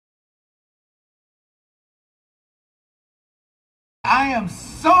I am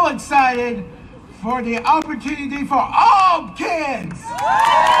so excited for the opportunity for all kids.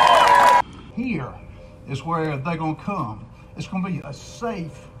 Here is where they're going to come. It's going to be a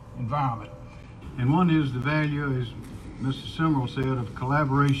safe environment. And one is the value, as Mr. Simrill said, of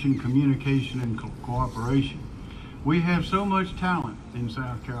collaboration, communication, and cooperation. We have so much talent in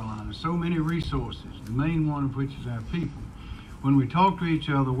South Carolina, so many resources, the main one of which is our people. When we talk to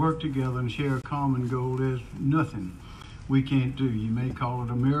each other, work together, and share a common goal, there's nothing we can't do. You may call it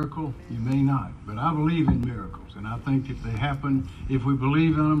a miracle, you may not, but I believe in miracles, and I think if they happen, if we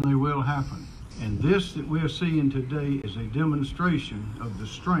believe in them, they will happen. And this that we're seeing today is a demonstration of the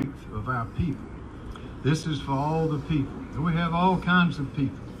strength of our people. This is for all the people. We have all kinds of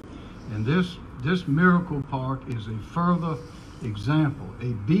people, and this Miracle Park is a further example,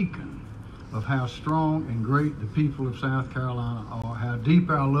 a beacon of how strong and great the people of South Carolina are, how deep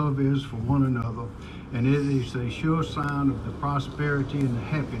our love is for one another, and it is a sure sign of the prosperity and the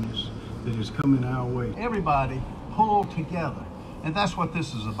happiness that is coming our way. Everybody pull together, and that's what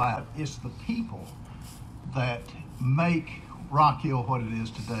this is about. It's the people that make Rock Hill what it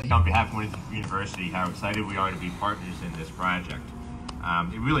is today. On behalf of Winthrop University, how excited we are to be partners in this project.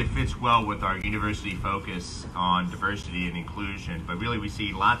 It really fits well with our university focus on diversity and inclusion, but really we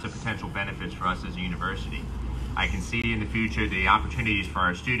see lots of potential benefits for us as a university. I can see in the future the opportunities for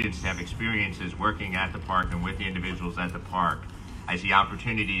our students to have experiences working at the park and with the individuals at the park. I see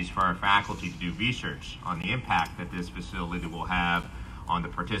opportunities for our faculty to do research on the impact that this facility will have on the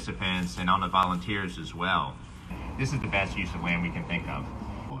participants and on the volunteers as well. This is the best use of land we can think of.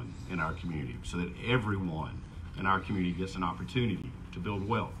 In our community, so that everyone in our community gets an opportunity to build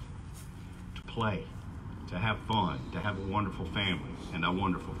wealth, to play, to have fun, to have a wonderful family and a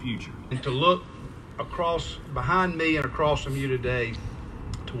wonderful future. And to look across behind me and across from you today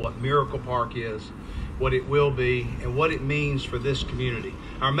to what Miracle Park is, what it will be, and what it means for this community.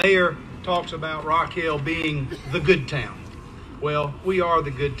 Our mayor talks about Rock Hill being the good town. Well, we are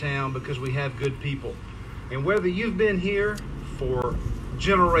the good town because we have good people. And whether you've been here for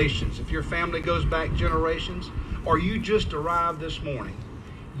generations, if your family goes back generations, or you just arrived this morning,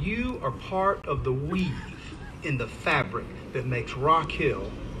 you are part of the weave in the fabric that makes Rock Hill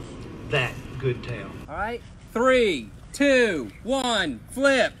that good town. All right, 3, 2, 1,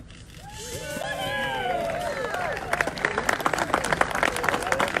 flip.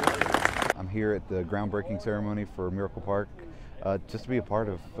 I'm here at the groundbreaking ceremony for Miracle Park. Just to be a part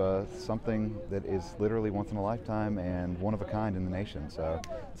of something that is literally once in a lifetime and one of a kind in the nation. So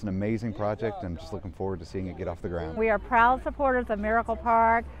it's an amazing project. I'm just looking forward to seeing it get off the ground. We are proud supporters of Miracle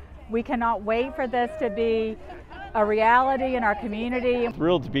Park. We cannot wait for this to be a reality in our community. I'm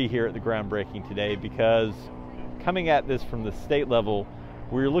thrilled to be here at the groundbreaking today because coming at this from the state level,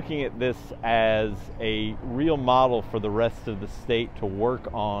 we're looking at this as a real model for the rest of the state to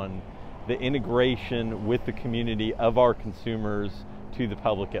work on the integration with the community of our consumers to the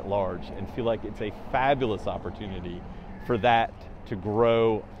public at large, and feel like it's a fabulous opportunity for that to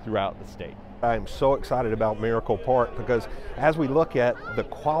grow throughout the state. I'm so excited about Miracle Park because as we look at the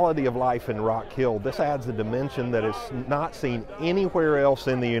quality of life in Rock Hill, this adds a dimension that is not seen anywhere else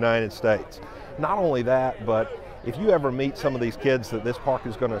in the United States. Not only that, but if you ever meet some of these kids that this park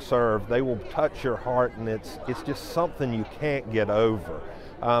is going to serve, they will touch your heart, and it's just something you can't get over.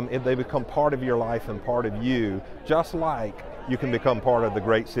 If they become part of your life and part of you, just like you can become part of the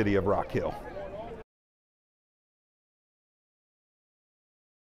great city of Rock Hill.